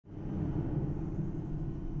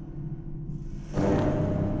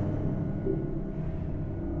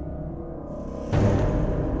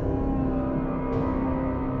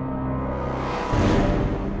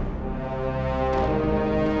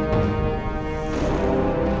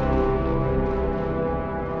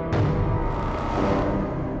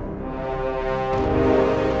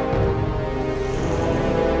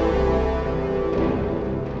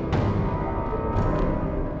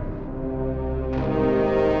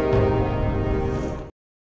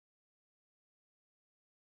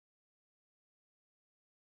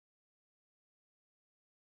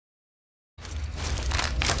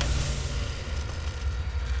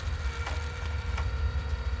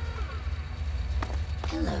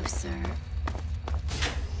Hello, sir.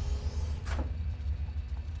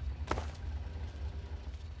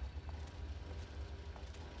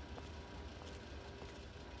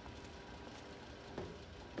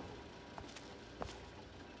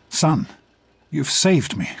 Son, you've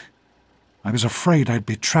saved me. I was afraid I'd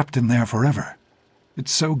be trapped in there forever.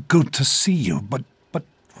 It's so good to see you, but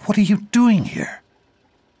what are you doing here?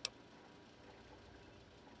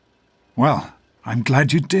 Well, I'm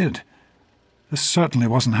glad you did. This certainly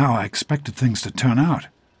wasn't how I expected things to turn out.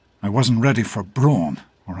 I wasn't ready for Braun,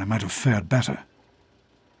 or I might have fared better.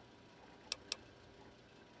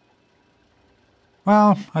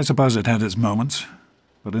 Well, I suppose it had its moments,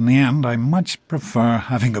 but in the end I much prefer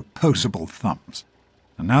having opposable thumbs.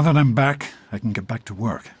 And now that I'm back, I can get back to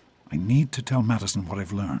work. I need to tell Madison what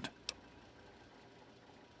I've learned.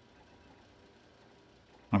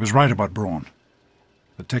 I was right about Braun.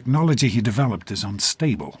 The technology he developed is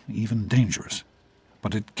unstable, even dangerous.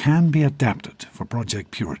 But it can be adapted for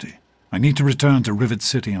Project Purity. I need to return to Rivet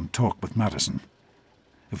City and talk with Madison.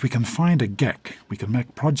 If we can find a GEC, we can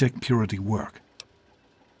make Project Purity work.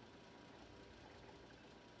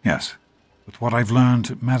 Yes, with what I've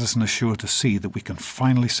learned, Madison is sure to see that we can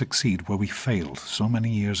finally succeed where we failed so many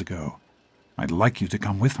years ago. I'd like you to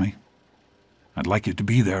come with me. I'd like you to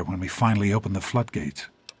be there when we finally open the floodgates.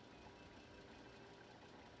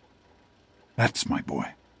 That's my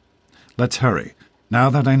boy. Let's hurry. Now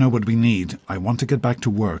that I know what we need, I want to get back to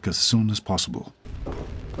work as soon as possible.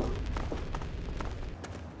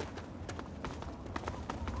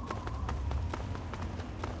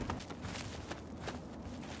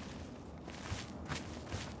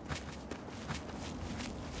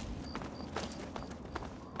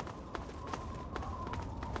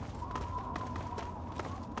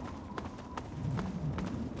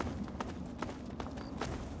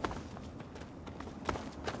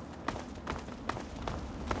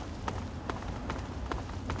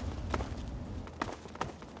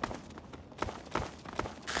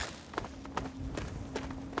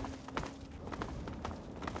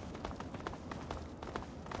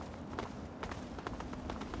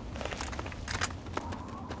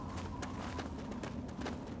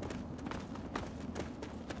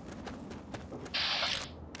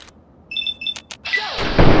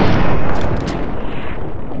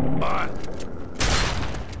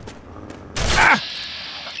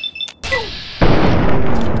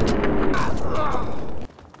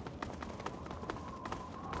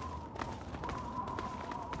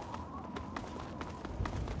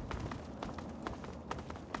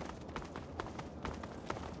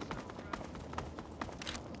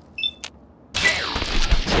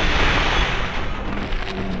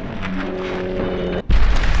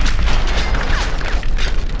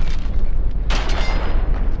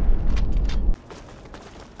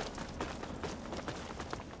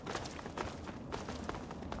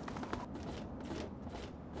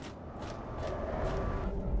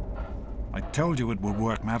 I told you it would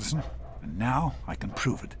work, Madison, and now I can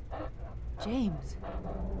prove it. James,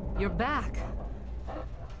 you're back.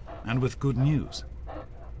 And with good news.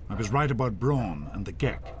 I was right about Braun and the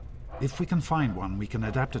GEC. If we can find one, we can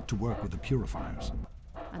adapt it to work with the Purifiers.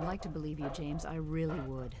 I'd like to believe you, James. I really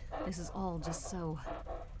would. This is all just so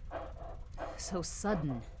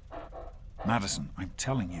sudden. Madison, I'm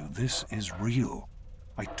telling you, this is real.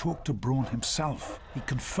 I talked to Braun himself. He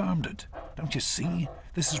confirmed it. Don't you see?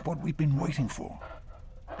 This is what we've been waiting for.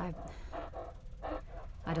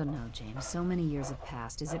 I don't know, James. So many years have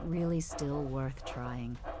passed. Is it really still worth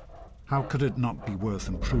trying? How could it not be worth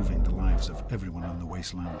improving the lives of everyone in the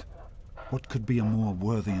wasteland? What could be a more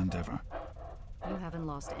worthy endeavor? You haven't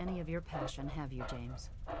lost any of your passion, have you, James?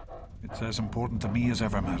 It's as important to me as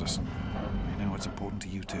ever, Madison. I know it's important to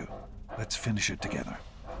you too. Let's finish it together.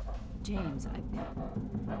 James,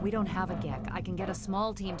 we don't have a GEC. I can get a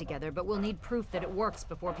small team together, but we'll need proof that it works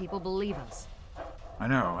before people believe us. I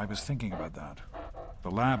know, I was thinking about that. The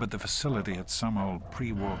lab at the facility had some old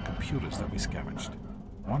pre-war computers that we scavenged.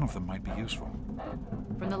 One of them might be useful.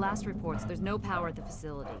 From the last reports, there's no power at the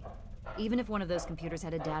facility. Even if one of those computers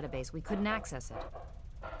had a database, we couldn't access it.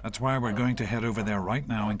 That's why we're going to head over there right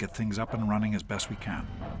now and get things up and running as best we can.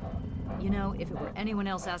 You know, if it were anyone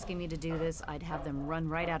else asking me to do this, I'd have them run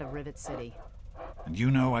right out of Rivet City. And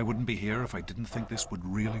you know I wouldn't be here if I didn't think this would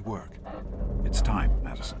really work. It's time,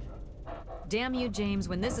 Madison. Damn you, James.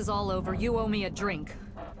 When this is all over, you owe me a drink.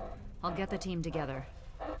 I'll get the team together.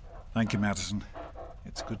 Thank you, Madison.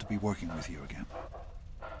 It's good to be working with you again.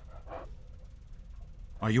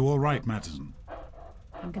 Are you all right, Madison?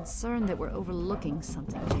 I'm concerned that we're overlooking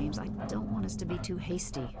something, James. I don't want us to be too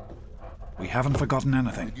hasty. We haven't forgotten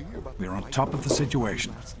anything. We're on top of the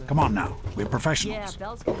situation. Come on now, we're Yeah, professionals.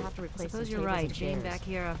 Bell's gonna have to replace. Suppose you're right. Being back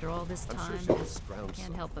here after all this time,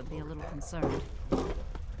 can't help but be a little concerned.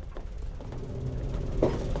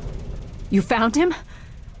 You found him?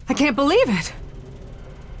 I can't believe it!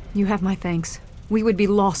 You have my thanks. We would be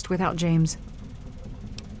lost without James.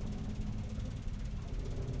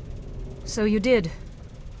 So you did.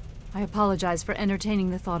 I apologize for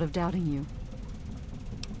entertaining the thought of doubting you.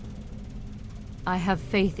 I have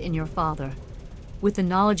faith in your father. With the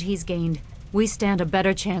knowledge he's gained, we stand a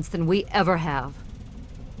better chance than we ever have.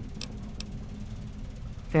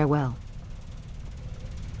 Farewell.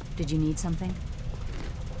 Did you need something?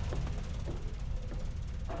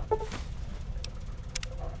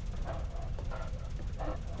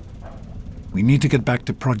 We need to get back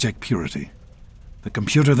to Project Purity. The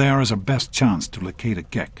computer there is our best chance to locate a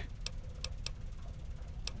Gek.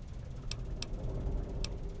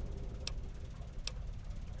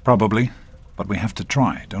 Probably, but we have to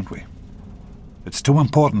try, don't we? It's too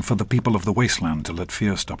important for the people of the wasteland to let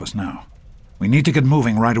fear stop us now. We need to get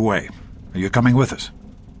moving right away. Are you coming with us?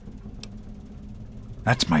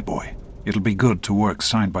 That's my boy. It'll be good to work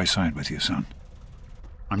side by side with you, son.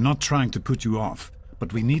 I'm not trying to put you off,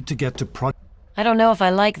 but we need to get to I don't know if I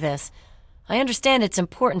like this. I understand it's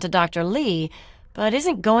important to Dr. Lee, but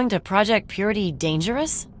isn't going to Project Purity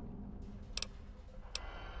dangerous?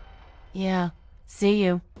 Yeah, see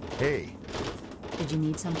you. Hey. Did you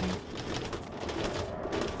need something?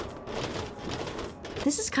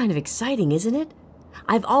 This is kind of exciting, isn't it?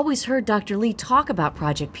 I've always heard Dr. Lee talk about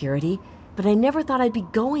Project Purity, but I never thought I'd be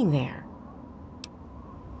going there.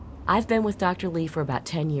 I've been with Dr. Lee for about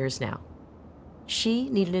 10 years now. She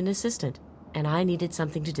needed an assistant, and I needed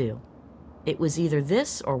something to do. It was either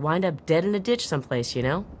this or wind up dead in a ditch someplace, you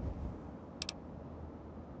know?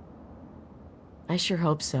 I sure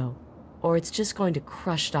hope so, or it's just going to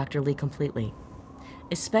crush Dr. Lee completely,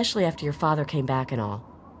 especially after your father came back and all.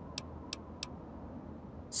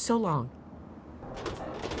 So long.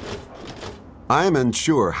 I am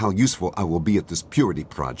unsure how useful I will be at this Purity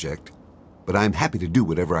project, but I am happy to do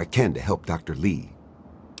whatever I can to help Dr. Lee.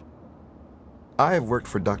 I have worked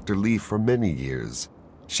for Dr. Lee for many years.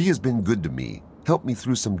 She has been good to me, helped me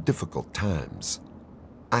through some difficult times.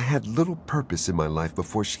 I had little purpose in my life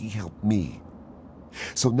before she helped me.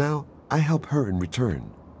 So now I help her in return.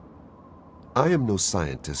 I am no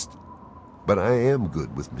scientist, but I am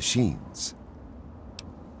good with machines.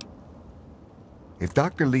 If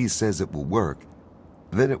Dr. Lee says it will work,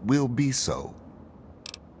 then it will be so.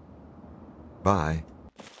 Bye.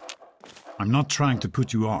 I'm not trying to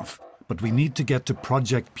put you off, but we need to get to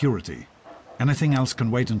Project Purity. Anything else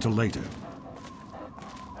can wait until later.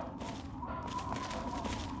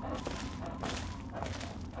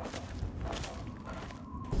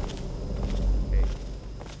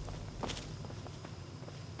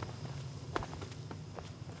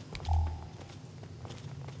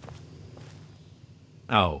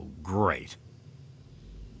 Oh, great.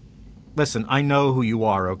 Listen, I know who you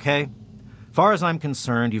are, okay? Far as I'm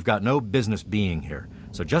concerned, you've got no business being here,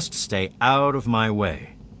 so just stay out of my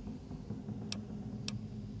way.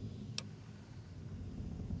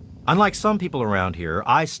 Unlike some people around here,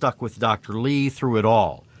 I stuck with Dr. Lee through it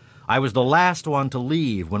all. I was the last one to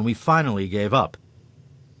leave when we finally gave up.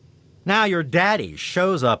 Now your daddy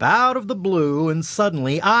shows up out of the blue, and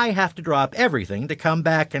suddenly I have to drop everything to come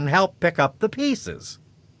back and help pick up the pieces.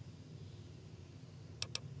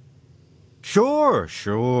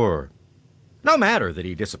 Sure. No matter that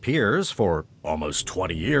he disappears for almost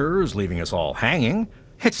 20 years, leaving us all hanging.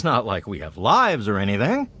 It's not like we have lives or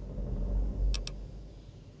anything.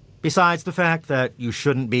 Besides the fact that you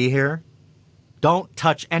shouldn't be here, don't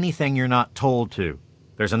touch anything you're not told to.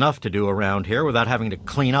 There's enough to do around here without having to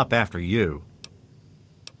clean up after you.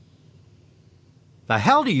 The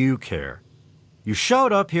hell do you care? You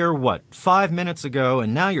showed up here, 5 minutes ago,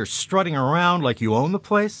 and now you're strutting around like you own the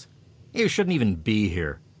place? You shouldn't even be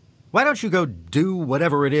here. Why don't you go do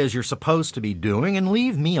whatever it is you're supposed to be doing and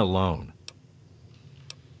leave me alone?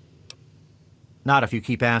 Not if you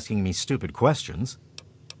keep asking me stupid questions.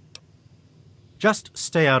 Just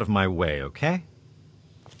stay out of my way, okay?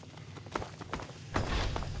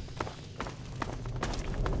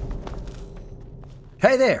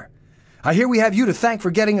 Hey there! I hear we have you to thank for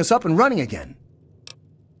getting us up and running again.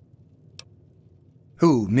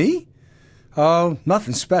 Who, me? Oh,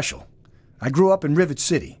 nothing special. I grew up in Rivet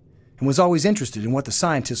City and was always interested in what the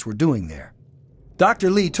scientists were doing there. Dr.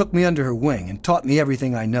 Lee took me under her wing and taught me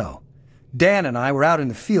everything I know. Dan and I were out in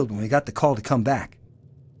the field when we got the call to come back.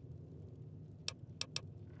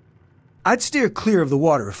 I'd steer clear of the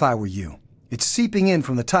water if I were you. It's seeping in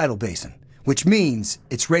from the tidal basin, which means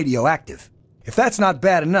it's radioactive. If that's not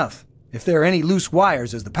bad enough, if there are any loose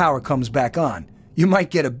wires as the power comes back on, you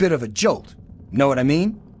might get a bit of a jolt. Know what I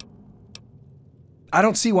mean? I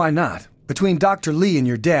don't see why not. Between Dr. Lee and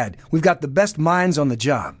your dad, we've got the best minds on the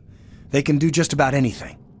job. They can do just about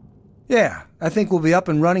anything. Yeah, I think we'll be up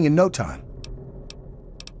and running in no time.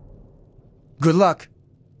 Good luck.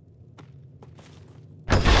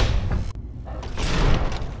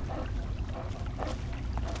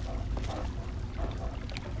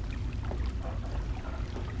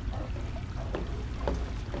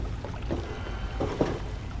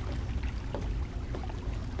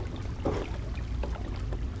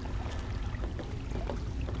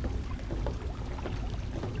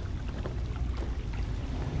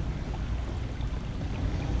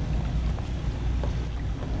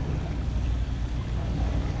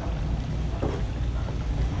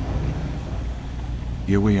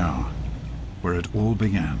 Here we are, where it all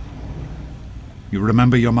began. You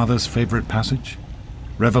remember your mother's favorite passage?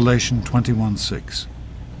 Revelation 21:6.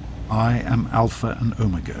 I am Alpha and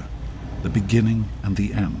Omega, the beginning and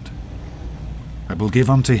the end. I will give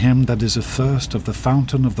unto him that is athirst of the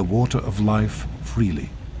fountain of the water of life freely.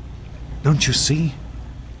 Don't you see?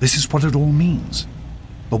 This is what it all means.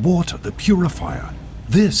 The water, the purifier.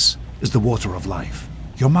 This is the water of life.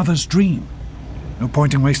 Your mother's dream. No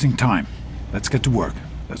point in wasting time. Let's get to work.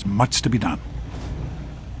 There's much to be done.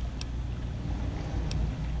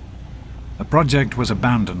 The project was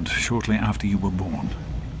abandoned shortly after you were born.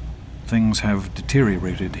 Things have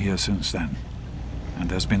deteriorated here since then, and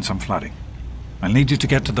there's been some flooding. I'll need you to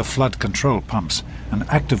get to the flood control pumps and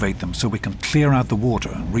activate them so we can clear out the water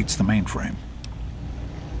and reach the mainframe.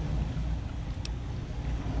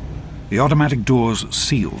 The automatic doors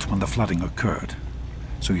sealed when the flooding occurred,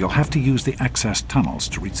 so you'll have to use the access tunnels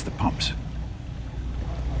to reach the pumps.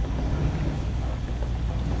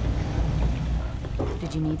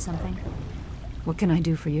 Did you need something? What can I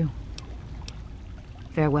do for you?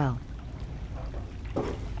 Farewell.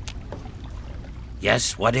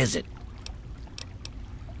 Yes, what is it?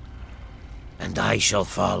 And I shall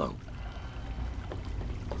follow.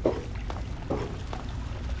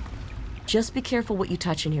 Just be careful what you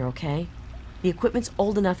touch in here, okay? The equipment's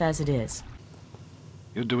old enough as it is.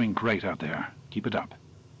 You're doing great out there. Keep it up.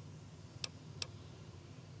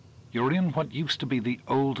 You're in what used to be the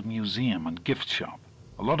old museum and gift shop.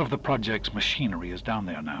 A lot of the project's machinery is down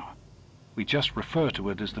there now. We just refer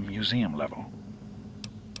to it as the museum level.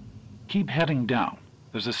 Keep heading down.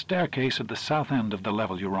 There's a staircase at the south end of the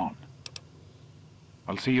level you're on.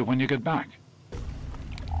 I'll see you when you get back.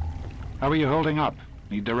 How are you holding up?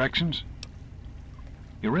 Need directions?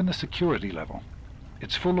 You're in the security level.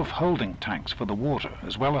 It's full of holding tanks for the water,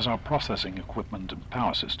 as well as our processing equipment and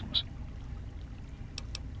power systems.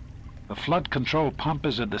 The flood control pump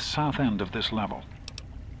is at the south end of this level.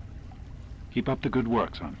 Keep up the good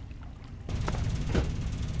work, son.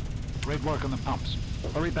 Great work on the pumps.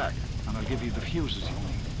 Hurry back, and I'll give you the fuses you'll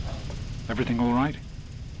need. Everything all right?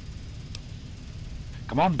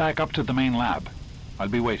 Come on back up to the main lab. I'll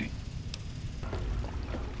be waiting.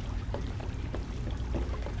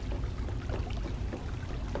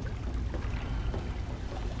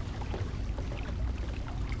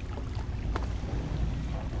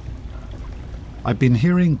 I've been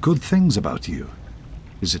hearing good things about you.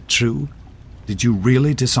 Is it true? Did you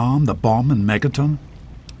really disarm the bomb and megaton?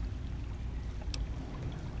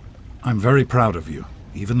 I'm very proud of you,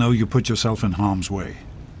 even though you put yourself in harm's way.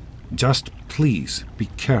 Just please be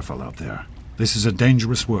careful out there. This is a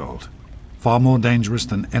dangerous world. Far more dangerous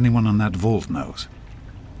than anyone in that vault knows.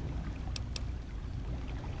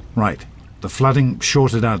 Right. The flooding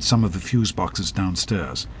shorted out some of the fuse boxes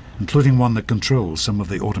downstairs, including one that controls some of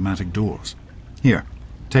the automatic doors. Here,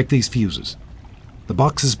 take these fuses. The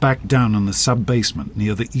box is back down in the sub-basement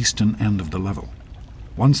near the eastern end of the level.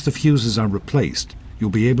 Once the fuses are replaced, you'll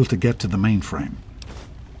be able to get to the mainframe.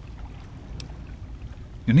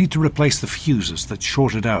 You need to replace the fuses that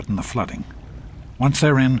shorted out in the flooding. Once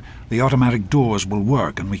they're in, the automatic doors will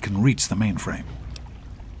work and we can reach the mainframe.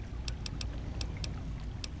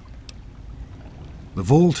 The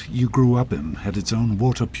vault you grew up in had its own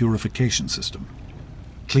water purification system.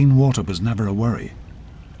 Clean water was never a worry.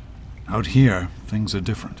 Out here, things are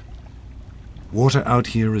different. Water out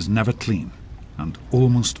here is never clean, and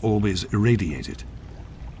almost always irradiated.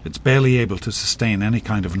 It's barely able to sustain any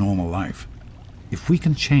kind of normal life. If we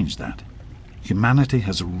can change that, humanity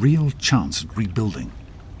has a real chance at rebuilding,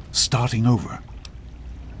 starting over.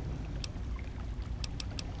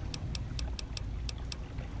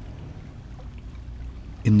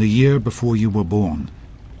 In the year before you were born,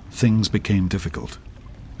 things became difficult.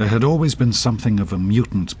 There had always been something of a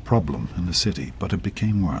mutant problem in the city, but it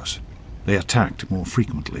became worse. They attacked more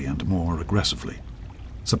frequently and more aggressively.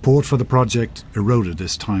 Support for the project eroded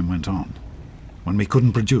as time went on. When we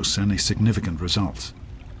couldn't produce any significant results,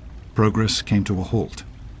 progress came to a halt.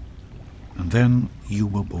 And then you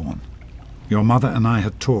were born. Your mother and I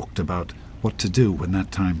had talked about what to do when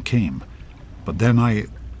that time came, but then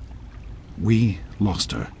we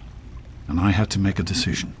lost her, and I had to make a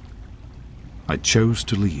decision. I chose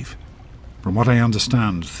to leave. From what I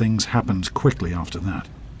understand, things happened quickly after that.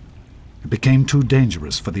 It became too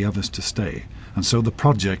dangerous for the others to stay, and so the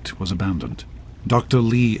project was abandoned. Dr.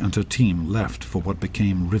 Lee and her team left for what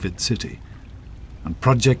became Rivet City, and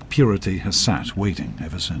Project Purity has sat waiting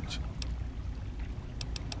ever since.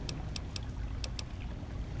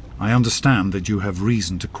 I understand that you have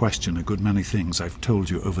reason to question a good many things I've told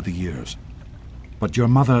you over the years. But your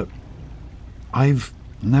mother... I've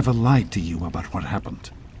never lied to you about what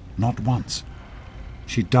happened. Not once.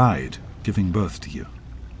 She died giving birth to you.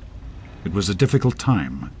 It was a difficult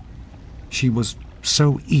time. She was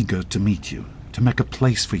so eager to meet you, to make a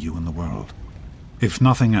place for you in the world. If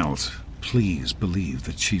nothing else, please believe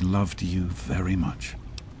that she loved you very much.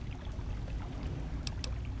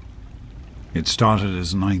 It started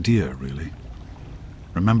as an idea, really.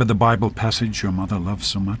 Remember the Bible passage your mother loves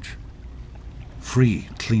so much? Free,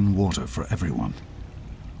 clean water for everyone.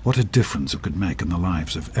 What a difference it could make in the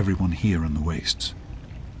lives of everyone here in the wastes.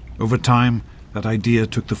 Over time, that idea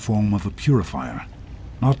took the form of a purifier.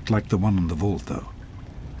 Not like the one in the vault, though.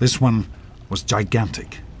 This one was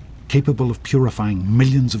gigantic, capable of purifying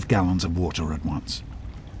millions of gallons of water at once.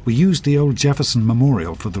 We used the old Jefferson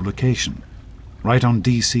Memorial for the location, right on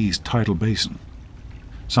DC's tidal basin.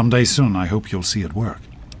 Someday soon, I hope you'll see it work.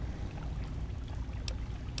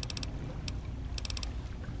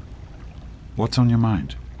 What's on your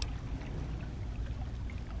mind?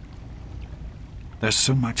 There's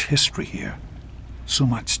so much history here, so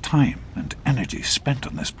much time and energy spent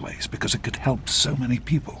on this place because it could help so many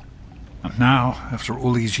people. And now, after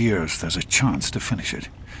all these years, there's a chance to finish it,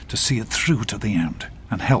 to see it through to the end,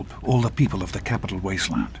 and help all the people of the Capital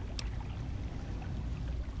Wasteland.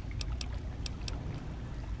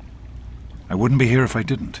 I wouldn't be here if I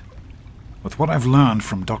didn't. With what I've learned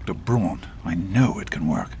from Dr. Braun, I know it can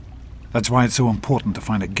work. That's why it's so important to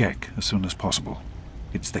find a GEC as soon as possible.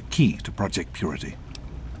 It's the key to Project Purity.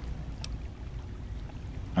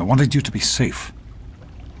 I wanted you to be safe.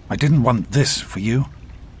 I didn't want this for you.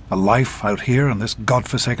 A life out here in this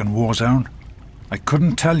godforsaken war zone. I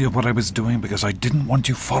couldn't tell you what I was doing because I didn't want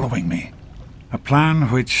you following me. A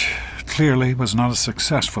plan which clearly was not as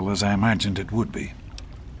successful as I imagined it would be.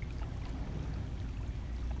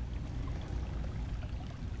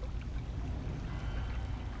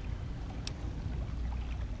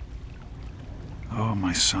 Oh,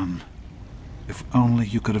 my son, if only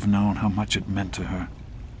you could have known how much it meant to her.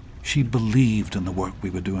 She believed in the work we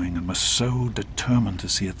were doing and was so determined to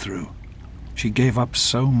see it through. She gave up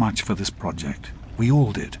so much for this project. We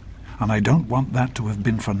all did, and I don't want that to have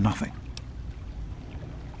been for nothing.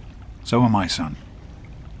 So am I, son.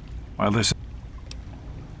 While this...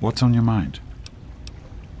 What's on your mind?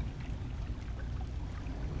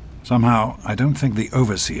 Somehow, I don't think the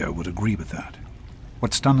Overseer would agree with that.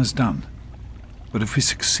 What's done is done. But if we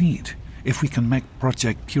succeed, if we can make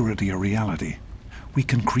Project Purity a reality, we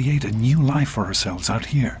can create a new life for ourselves out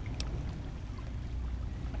here.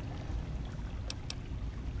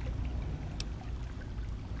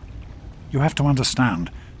 You have to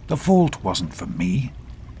understand, the vault wasn't for me.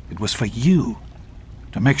 It was for you.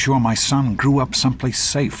 To make sure my son grew up someplace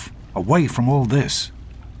safe, away from all this.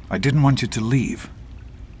 I didn't want you to leave.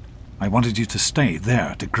 I wanted you to stay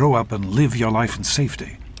there, to grow up and live your life in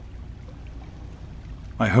safety.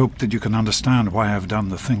 I hope that you can understand why I've done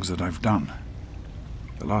the things that I've done.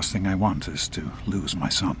 The last thing I want is to lose my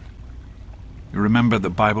son. You remember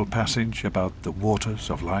the Bible passage about the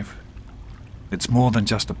waters of life? It's more than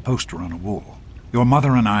just a poster on a wall. Your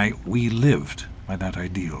mother and I, we lived by that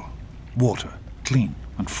ideal. Water, clean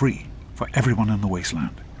and free, for everyone in the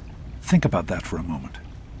wasteland. Think about that for a moment.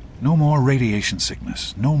 No more radiation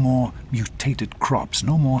sickness, no more mutated crops,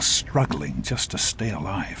 no more struggling just to stay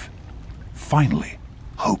alive. Finally,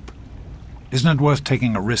 hope. Isn't it worth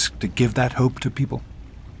taking a risk to give that hope to people?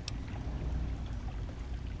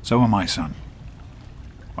 So am I, son.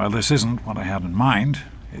 While this isn't what I had in mind,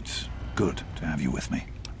 it's good to have you with me.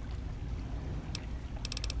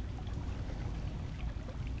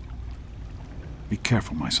 Be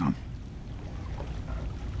careful, my son.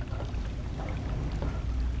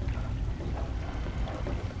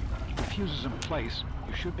 With fuses in place,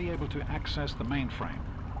 you should be able to access the mainframe.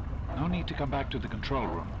 No need to come back to the control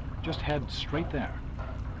room. Just head straight there.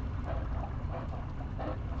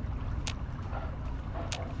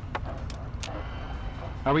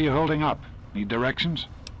 How are you holding up? Need directions?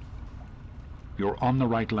 You're on the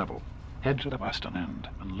right level. Head to the western end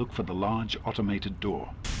and look for the large automated door.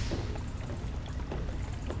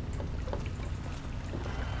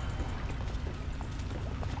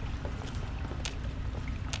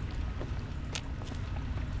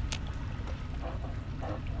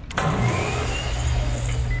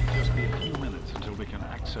 Just be a few minutes until we can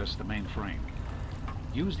access the main frame.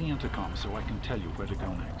 Use the intercom so I can tell you where to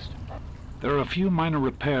go next. There are a few minor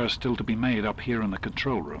repairs still to be made up here in the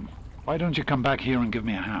control room. Why don't you come back here and give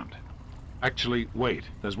me a hand? Actually, wait.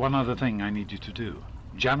 There's one other thing I need you to do.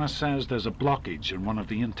 Janice says there's a blockage in one of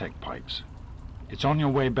the intake pipes. It's on your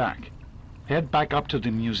way back. Head back up to the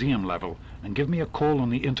museum level and give me a call on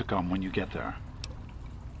the intercom when you get there.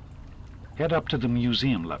 Head up to the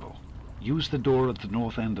museum level. Use the door at the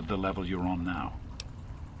north end of the level you're on now.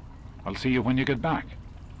 I'll see you when you get back.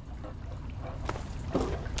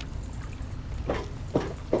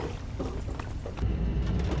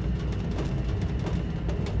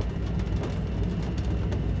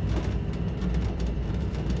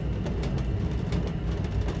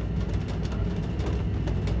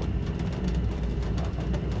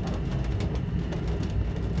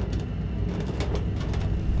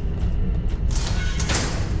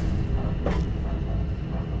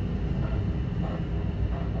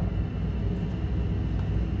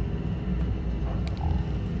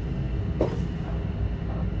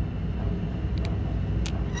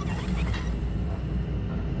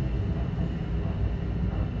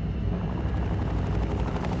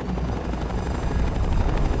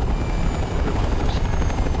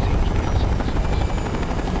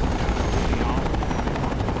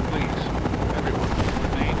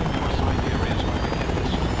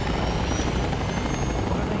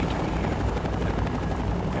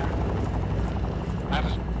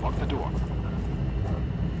 Madison, lock the door.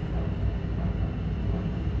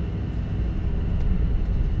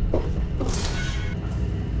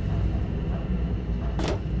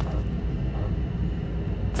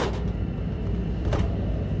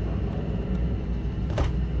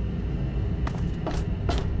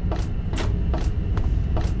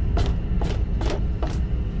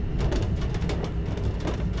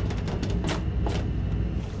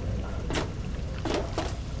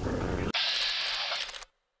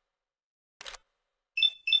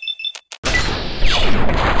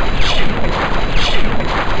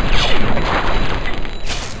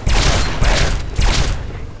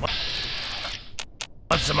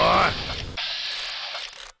 Want some more?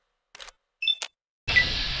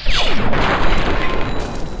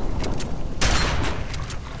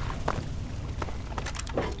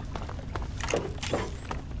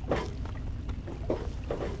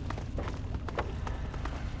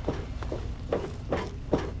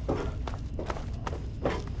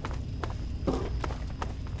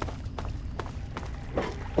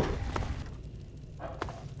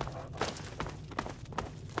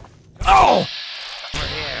 Oh! Over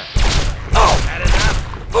here. Oh! Had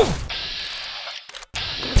enough? Ooh.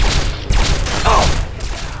 Oh!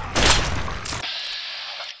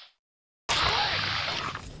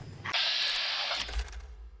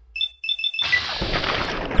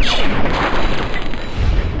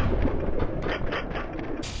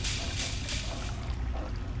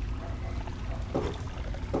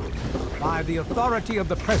 By the authority of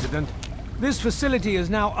the President, this facility is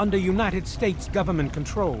now under United States government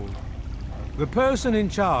control. The person in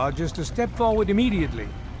charge is to step forward immediately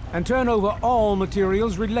and turn over all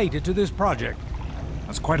materials related to this project.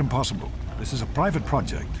 That's quite impossible. This is a private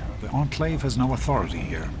project. The Enclave has no authority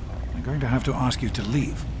here. I'm going to have to ask you to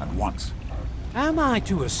leave at once. Am I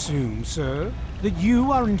to assume, sir, that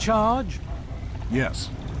you are in charge? Yes,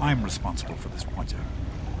 I'm responsible for this project.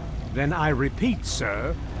 Then I repeat,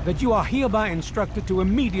 sir, that you are hereby instructed to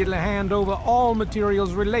immediately hand over all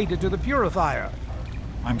materials related to the Purifier.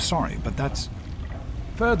 I'm sorry, but that's...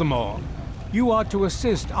 Furthermore, you are to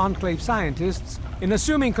assist Enclave scientists in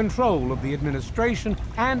assuming control of the administration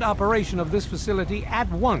and operation of this facility at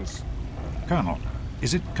once. Colonel.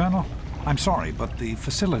 Is it Colonel? I'm sorry, but the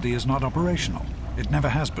facility is not operational. It never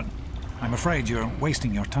has been. I'm afraid you're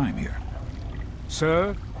wasting your time here.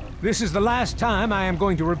 Sir, this is the last time I am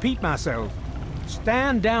going to repeat myself.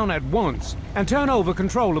 Stand down at once and turn over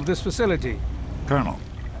control of this facility. Colonel,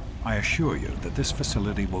 I assure you that this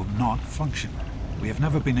facility will not function. We have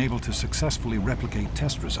never been able to successfully replicate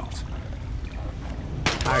test results.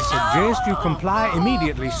 I suggest you comply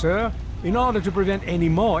immediately, sir, in order to prevent any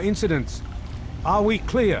more incidents. Are we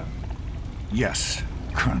clear? Yes,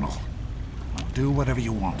 Colonel, I'll do whatever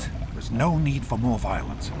you want. There's no need for more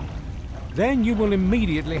violence. Then you will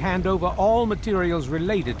immediately hand over all materials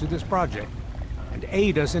related to this project, and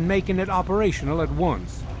aid us in making it operational at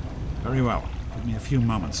once. Very well. Give me a few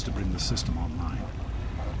moments to bring the system online.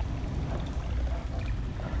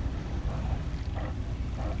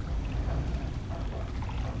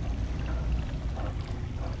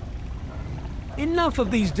 Enough of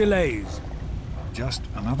these delays. Just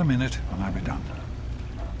another minute and I'll be done.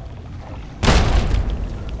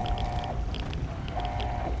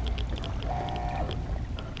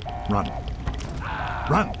 Run.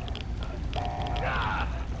 Run!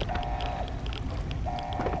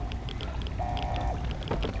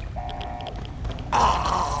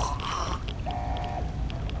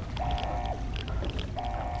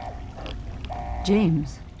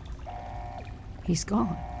 James. He's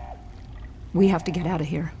gone. We have to get out of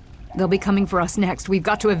here. They'll be coming for us next. We've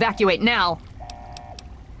got to evacuate now!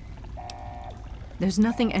 There's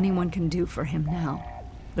nothing anyone can do for him now.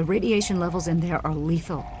 The radiation levels in there are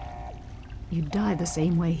lethal. You'd die the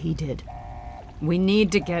same way he did. We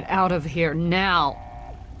need to get out of here now!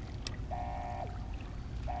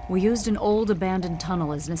 We used an old abandoned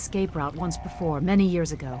tunnel as an escape route once before, many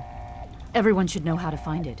years ago. Everyone should know how to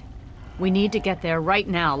find it. We need to get there right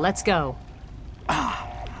now. Let's go.